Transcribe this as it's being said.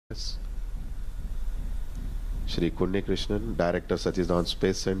Shri Kunni Krishnan, Director Satish Dhawan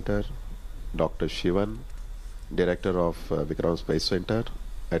Space Centre, Dr. Shivan, Director of Vikram Space Centre,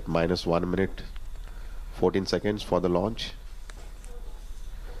 at -1 minute 14 seconds for the launch.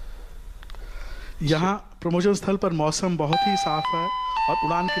 यहाँ promotion स्थल पर मौसम बहुत ही साफ है और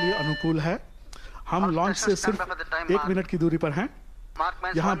उड़ान के लिए अनुकूल है। हम लॉन्च से सिर्फ 1 मिनट की दूरी पर हैं।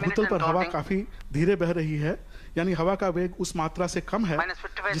 यहाँ भूतल पर हवा काफी धीरे बह रही है, यानी हवा का वेग उस मात्रा से कम है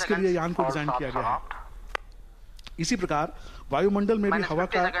जिसके लिए यान को डिजाइन किया गया है। इसी प्रकार वायुमंडल में भी हवा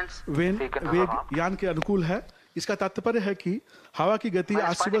का वेग यान के अनुकूल है। इसका तात्पर्य है कि हवा की गति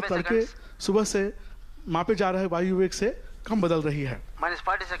आज सुबह तड़के सुबह से मापे जा रहे वायु वेग से कम बदल रही है।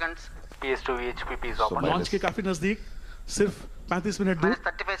 लॉन्च के काफी नजदीक, सिर्फ 35 मिनट दूर।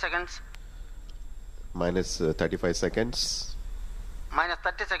 -35 seconds.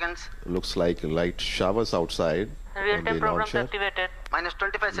 -30 seconds. Looks like light showers outside. Real time programs activated.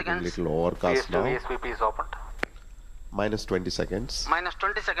 -25 seconds. Little overcast now. VSVP is opened. -20 seconds.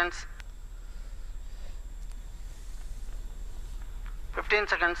 -20 seconds. 15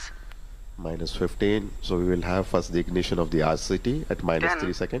 seconds. -15. So we will have first the ignition of the RCT at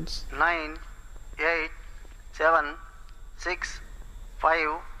 -3 seconds. 9, 8, 7, 6,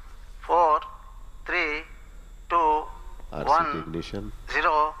 5, 4, 3, 2, RCT 1, ignition.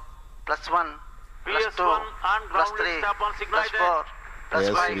 0, +1, +2, +3, +4, Yes,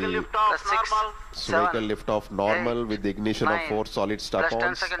 +5, +6, So vehicle 7, liftoff normal 8, with the ignition of 9, 4 solid +10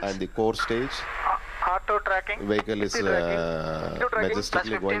 strap-ons seconds. and the core stage. Auto tracking. Vehicle is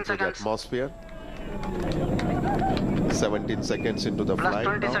majestically going through the seconds. atmosphere. 17 seconds into the flight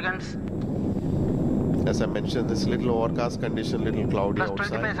 +20 now. seconds. As I mentioned, this little overcast condition, little cloudy +25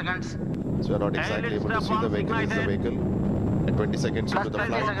 outside. seconds. So we are not exactly able to see the vehicle. Is the vehicle at 20 seconds into the +20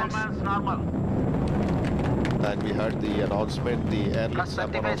 flight? seconds. Normal. And we heard the announcement, the air lift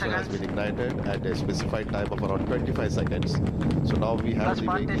strap-on 25 also has seconds. been ignited at a specified time of around 25 seconds. So now we have the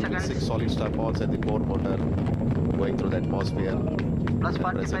 +40 vehicle with seconds. 6 solid strap-ons and the core motor going through the atmosphere.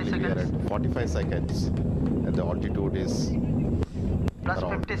 +45 Presently we are seconds. at 45 seconds and the altitude is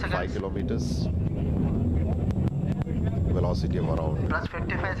around +50 5 seconds. kilometers. Velocity of around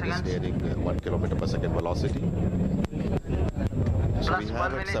 +55 is seconds. nearing 1 kilometer per second velocity. So we have +1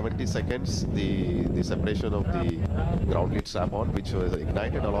 at minute. 70 seconds the separation of the ground lead strap-on, which was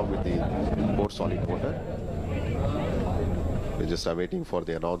ignited along with the core solid motor. We're just awaiting for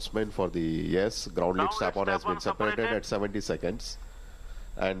the announcement for the ground lead strap-on has been separated at 70 seconds.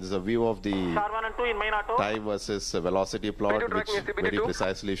 And there's a view of the Star 1 and 2 in main auto. time versus velocity plot, which very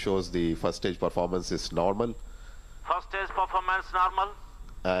precisely shows the first stage performance is normal. First stage performance normal.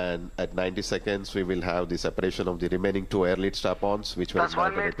 And at 90 seconds, we will have the separation of the remaining 2 air lead strap-ons, which were +1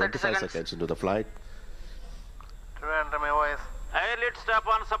 ignited minute, at 30 25 seconds. seconds into the flight. Air lead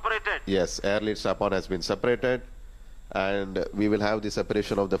strap-on separated. Yes, air lead strap-on has been separated. And we will have the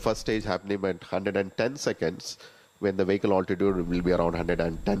separation of the first stage happening at 110 seconds when the vehicle altitude will be around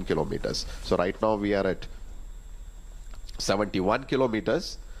 110 kilometers. So right now we are at 71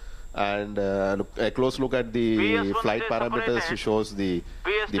 kilometers. And a close look at the PS1 flight stage parameters separated. shows the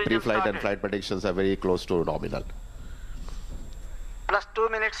PS3 pre-flight and started. flight predictions are very close to nominal. +2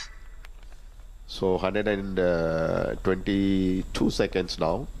 minutes. So 122 seconds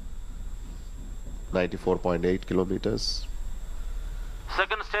now, 94.8 kilometers.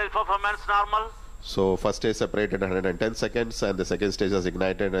 Second stage performance normal. So first stage separated 110 seconds and the second stage is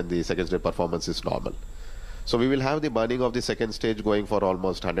ignited and the second stage performance is normal. So we will have the burning of the second stage going for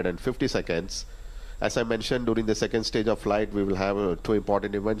almost 150 seconds. As I mentioned, during the second stage of flight, we will have 2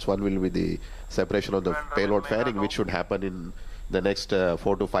 important events. One will be the separation of the payload fairing, which should happen in the next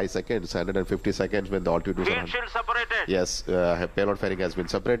 4 to 5 seconds, 150 seconds when the altitude is Heat around. shield separated. Yes, payload fairing has been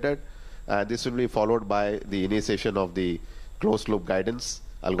separated. This will be followed by the initiation of the closed loop guidance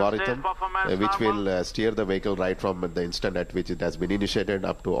algorithm, which will steer the vehicle right from the instant at which it has been initiated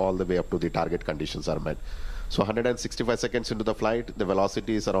up to all the way up to the target conditions are met. So 165 seconds into the flight, the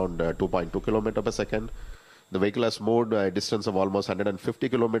velocity is around 2.2 kilometers per second. The vehicle has moved a distance of almost 150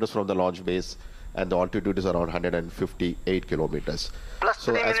 kilometers from the launch base, and the altitude is around 158 kilometers.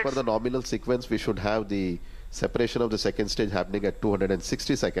 So +3 as per minutes. the nominal sequence, we should have the separation of the second stage happening at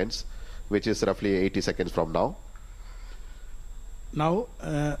 260 seconds, which is roughly 80 seconds from now. Now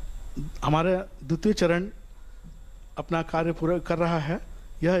हमारा द्वितीय चरण अपना कार्य पूरा कर रहा है।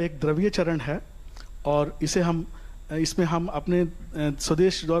 यह एक द्रवीय चरण है और इसमें हम अपने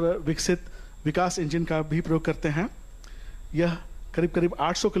स्वदेश द्वारा विकसित विकास इंजन का भी प्रयोग करते हैं। यह करीब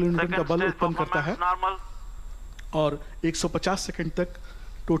 800 किलोमीटर का बल उत्पन्न करता है और 150 सेकंड तक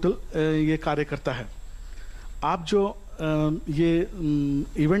टोटल ये कार्य करता है। आप जो ये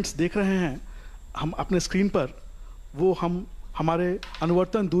इवेंट्स देख रहे हैं हम अपने स्क्रीन पर, वो हम हमारे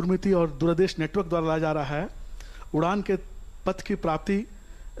अनुवर्तन दूरमिति और दूरदेश नेटवर्क द्वारा लाया जा रहा है। उड़ान के पथ की प्राप्ति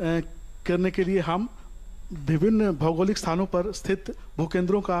करने के लिए हम विभिन्न भौगोलिक स्थानों पर स्थित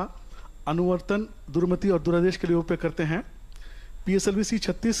भूकेंद्रों का अनुवर्तन दूरमिति और दूरदेश के लिए उपयोग करते हैं। PSLV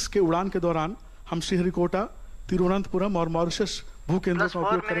C36 के उड़ान के दौरान हम श्रीहरिकोटा, तिरुवनंतपुरम और मॉरिशस भूकेंद्रों का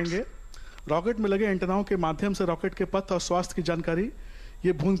उपयोग करेंगे। रॉकेट में लगे एंटेनाओं के माध्यम से रॉकेट के पथ और स्वास्थ्य की जानकारी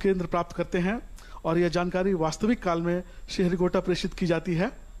ये भूकेंद्र प्राप्त करते हैं और यह जानकारी वास्तविक काल में श्रीहरिकोटा प्रेषित की जाती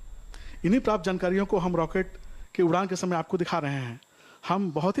है। इन्हीं प्राप्त जानकारियों को हम रॉकेट के उड़ान के समय आपको दिखा रहे हैं।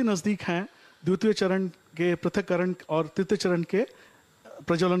 हम बहुत ही नज़दीक हैं द्वितीय चरण के पृथक्करण और तृतीय चरण के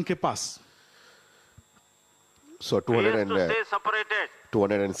प्रज्वलन के पास। So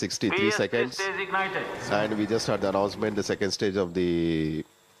 263 seconds, and we just heard the announcement. The second stage of the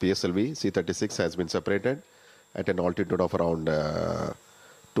PSLV C36 has been separated at an altitude of around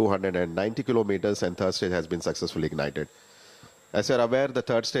 290 kilometers, and third stage has been successfully ignited. As you are aware, the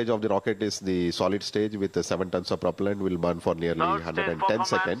third stage of the rocket is the solid stage with 7 tons of propellant, will burn for nearly 110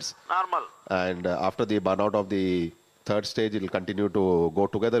 seconds. Normal. And after the burnout of the third stage, it will continue to go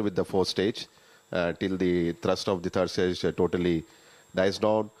together with the fourth stage till the thrust of the third stage totally dies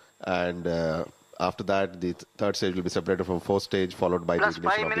down. And after that, the third stage will be separated from fourth stage, followed by the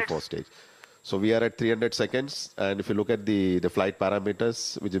ignition of the fourth stage. So we are at 300 seconds, and if you look at the flight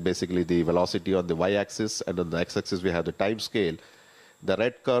parameters, which is basically the velocity on the y-axis, and on the x-axis we have the time scale. The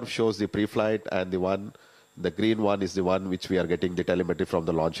red curve shows the pre-flight, and the green one is the one which we are getting the telemetry from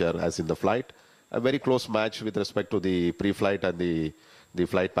the launcher as in the flight. A very close match with respect to the pre-flight and the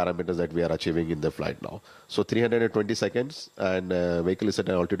flight parameters that we are achieving in the flight now. So 320 seconds, and vehicle is at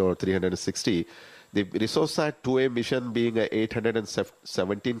an altitude of 360. The RESOURCESAT 2A mission being a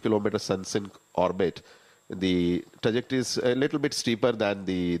 817 kilometer sun-sync orbit, the trajectory is a little bit steeper than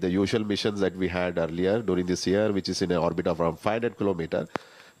the usual missions that we had earlier during this year, which is in an orbit of around 500 kilometer,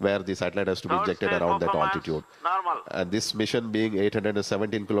 where the satellite has to be ejected around that altitude. Normal. And this mission being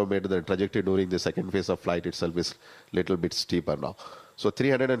 817 kilometer, the trajectory during the second phase of flight itself is little bit steeper now. So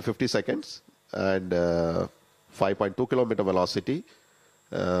 350 seconds and 5.2 kilometer velocity.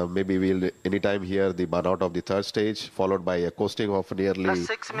 Maybe we'll anytime hear the burnout of the third stage, followed by a coasting of nearly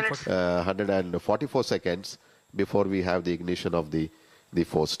 6 minutes. 144 seconds before we have the ignition of the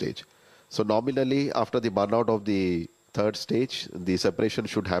fourth stage. So nominally, after the burnout of the third stage, the separation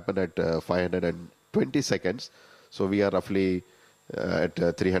should happen at 520 seconds. So we are roughly at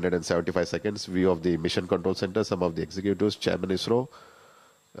 375 seconds. View of the Mission Control Center, some of the executives, Chairman ISRO,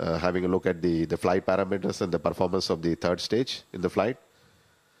 having a look at the flight parameters and the performance of the third stage in the flight.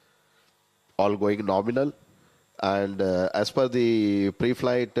 All going nominal, and as per the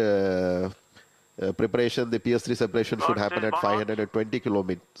pre-flight preparation, the PS3 separation should happen at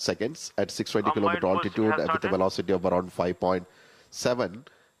 520 seconds at 620 kilometer altitude with a velocity of around 5.7,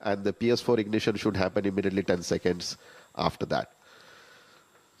 and the PS4 ignition should happen immediately 10 seconds after that.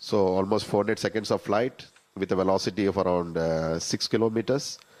 So almost 400 seconds of flight with a velocity of around 6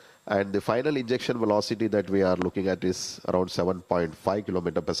 kilometers. And the final injection velocity that we are looking at is around 7.5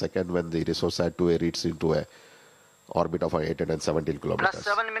 kilometer per second when the RESOURCESAT 2A reaches into a orbit of 817 kilometers. Plus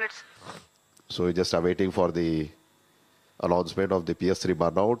 7 minutes. So we're just awaiting for the announcement of the PS3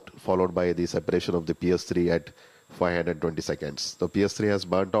 burnout, followed by the separation of the PS3 at 520 seconds. The PS3 has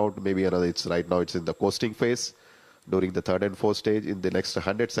burnt out. Maybe another. Right now it's in the coasting phase. During the third and fourth stage, in the next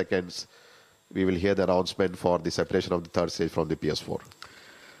 100 seconds, we will hear the announcement for the separation of the third stage from the PS4.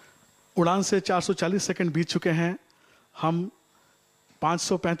 उड़ान से 440 second बीत चुके हैं। हम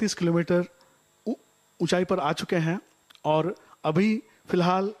 535 kilometre ऊंचाई पर आ चुके हैं और अभी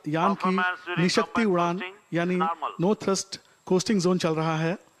फिलहाल यान की निशक्ति उड़ान यानी नो थ्रस्ट कोस्टिंग जोन चल रहा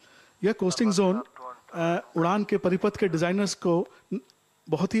है। यह कोस्टिंग जोन उड़ान के परिपथ के डिजाइनर्स को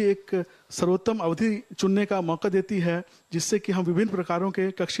बहुत ही एक सर्वोत्तम अवधि चुनने का मौका देती है, जिससे कि हम विभिन्न प्रकारों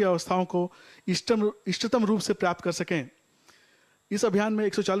के कक्षीय अवस्थाओं को इष्टतम रूप से प्राप्त कर सकें। इस अभियान में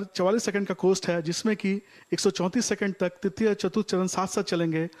 144 सेकंड का कोस्ट है, जिसमें कि 134 सेकंड तक तृतीय चतुर्थ चरण साथ साथ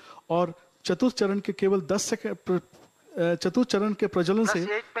चलेंगे और चतुर्थ चरण के केवल 10 सेकंड चतुर्थ चरण के प्रज्वलन से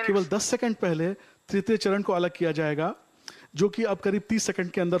केवल 10 सेकंड पहले तृतीय चरण को अलग किया जाएगा, जो कि अब करीब 30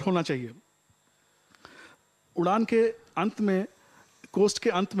 सेकंड के अंदर होना चाहिए। उड़ान के अंत में, कोस्ट के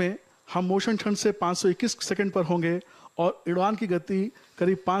अंत में हम मोशन क्षण से 521 सेकंड पर होंगे और उड़ान की गति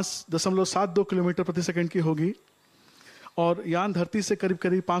करीब 5.72 किलोमीटर प्रति सेकंड की होगी और यान धरती से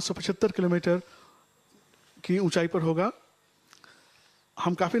करीब 575 किलोमीटर की ऊंचाई पर होगा।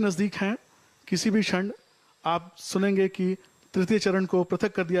 हम काफ़ी नज़दीक हैं। किसी भी क्षण आप सुनेंगे कि तृतीय चरण को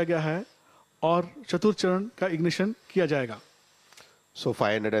पृथक कर दिया गया है और चतुर्थ चरण का इग्निशन किया जाएगा। So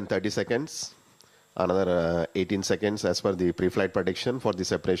 530 seconds, another 18 seconds as per the pre-flight prediction for the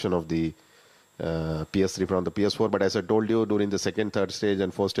separation of the PS3 from the PS4. But as I told you, during the second, third stage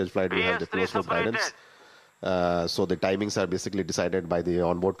and fourth stage flight, we have the closed loop guidance. So the timings are basically decided by the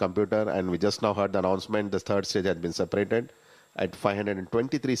onboard computer, and we just now heard the announcement. The third stage has been separated at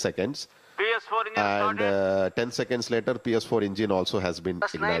 523 seconds. PS4 engine And 10 seconds later, PS4 engine also has been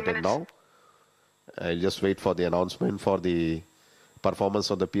Just 9 ignited minutes. now. I'll just wait for the announcement for the performance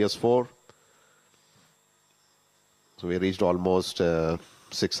of the PS4. So we reached almost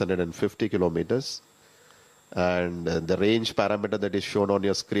 650 kilometers. And the range parameter that is shown on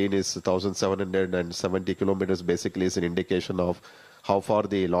your screen is 1,770 kilometers. Basically, is an indication of how far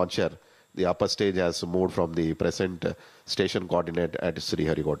the launcher, the upper stage, has moved from the present station coordinate at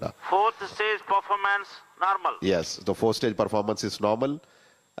Sriharikota. Fourth stage performance normal. Yes, the fourth stage performance is normal.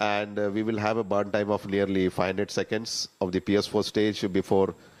 And we will have a burn time of nearly 500 seconds of the PS4 stage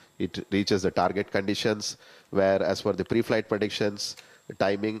before it reaches the target conditions, where as per the pre-flight predictions, the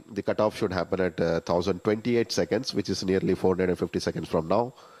timing, the cutoff should happen at 1,028 seconds, which is nearly 450 seconds from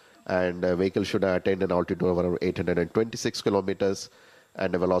now. And the vehicle should attain an altitude of around 826 kilometers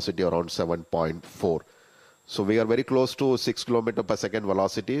and a velocity around 7.4. So we are very close to 6 kilometer per second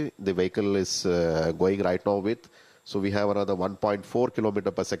velocity. The vehicle is going right now with. So we have another 1.4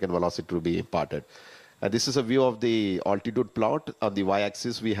 kilometer per second velocity to be imparted. And this is a view of the altitude plot. On the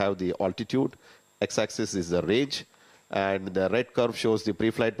y-axis, we have the altitude. X-axis is the range. And the red curve shows the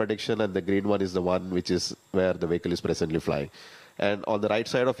pre-flight prediction, and the green one is the one which is where the vehicle is presently flying. And on the right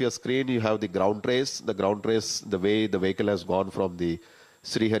side of your screen, you have the ground trace. The ground trace, the way the vehicle has gone from the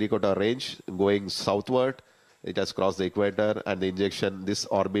Sriharikota range, going southward. It has crossed the equator, and the injection, this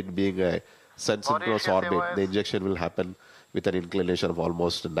orbit being a sun-synchronous orbit, the injection will happen with an inclination of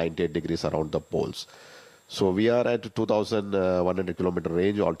almost 98 degrees around the poles. So we are at 2,100 kilometer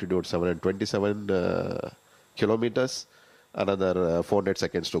range, altitude 727 kilometers, another 400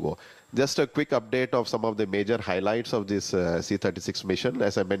 seconds to go. Just a quick update of some of the major highlights of this C36 mission.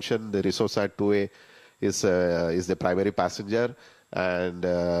 As I mentioned, the RESOURCESAT 2A is the primary passenger, and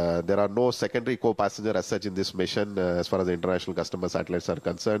there are no secondary co-passenger as such in this mission as far as the international customer satellites are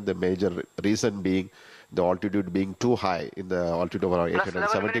concerned. The major reason being the altitude being too high, in the altitude of around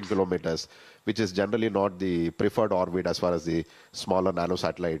 817 kilometers, which is generally not the preferred orbit as far as the smaller nano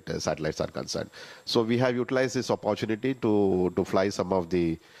satellites are concerned. So we have utilized this opportunity to fly some of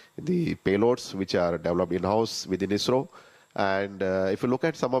the payloads which are developed in-house within ISRO. And if you look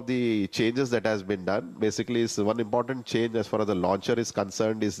at some of the changes that has been done, basically is one important change as far as the launcher is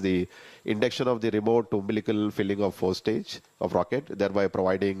concerned is the induction of the remote umbilical filling of fourth stage of rocket, thereby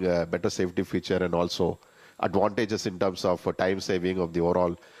providing a better safety feature and also advantages in terms of time saving of the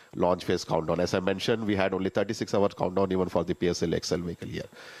overall launch phase countdown. As I mentioned, we had only 36 hours countdown even for the PSLV XL vehicle here.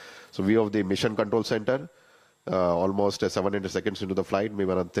 So view of the mission control center, almost 700 seconds into the flight,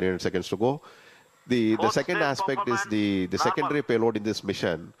 maybe around 300 seconds to go. The second aspect is the secondary payload in this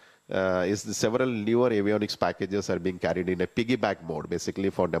mission is the several newer avionics packages are being carried in a piggyback mode, basically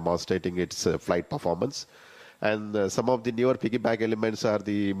for demonstrating its flight performance. And some of the newer piggyback elements are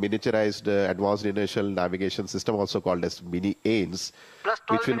the miniaturized advanced inertial navigation system, also called as mini AINS,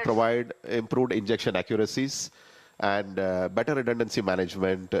 which will provide improved injection accuracies and better redundancy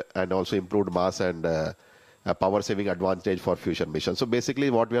management, and also improved mass and power saving advantage for future missions. So basically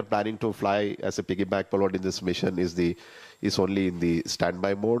what we are planning to fly as a piggyback payload in this mission is only in the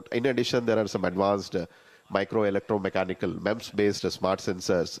standby mode. In addition, there are some advanced micro electromechanical MEMS based smart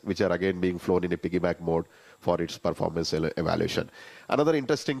sensors which are again being flown in a piggyback mode for its performance evaluation. Another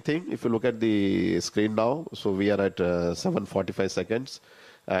interesting thing, if you look at the screen now, so we are at 745 seconds,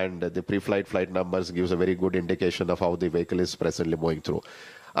 and the pre-flight flight numbers gives a very good indication of how the vehicle is presently moving through.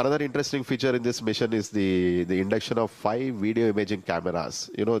 Another interesting feature in this mission is the induction of 5 video imaging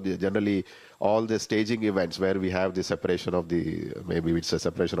cameras. You know, generally all the staging events where we have the separation of maybe it's a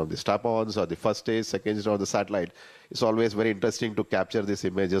separation of the strap-ons or the first stage, second stage of the satellite, it's always very interesting to capture these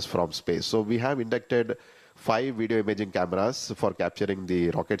images from space. So we have inducted 5 video imaging cameras for capturing the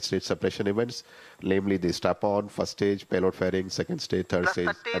rocket stage separation events, namely the strap-on, first stage, payload fairing, second stage, third stage,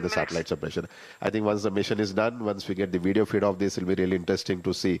 and the satellite separation. I think once the mission is done, once we get the video feed of this, it will be really interesting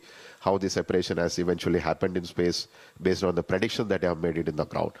to see how the separation has eventually happened in space based on the prediction that I have made it in the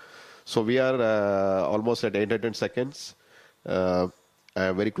ground. So we are almost at 800 seconds, a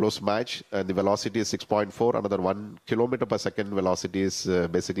very close match, and the velocity is 6.4. Another 1 kilometer per second velocity is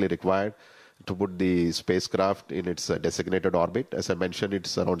basically required to put the spacecraft in its designated orbit. As I mentioned,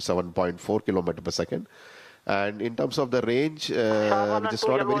 it's around 7.4 kilometers per second. And in terms of the range, which is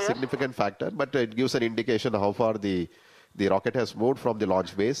not a very significant factor, but it gives an indication how far the rocket has moved from the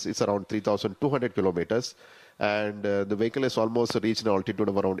launch base. It's around 3,200 kilometers. And the vehicle has almost reached an altitude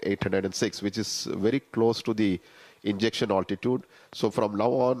of around 806, which is very close to the injection altitude. So from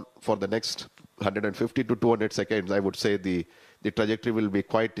now on, for the next 150 to 200 seconds, I would say the trajectory will be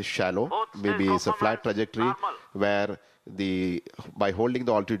quite shallow. Maybe it's a flat trajectory where by holding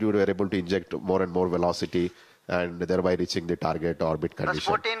the altitude, we are able to inject more and more velocity and thereby reaching the target orbit condition.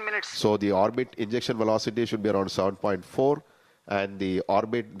 14 minutes. So the orbit injection velocity should be around 7.4. And the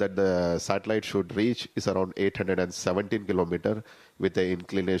orbit that the satellite should reach is around 817 kilometers with an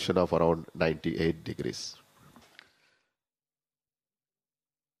inclination of around 98 degrees.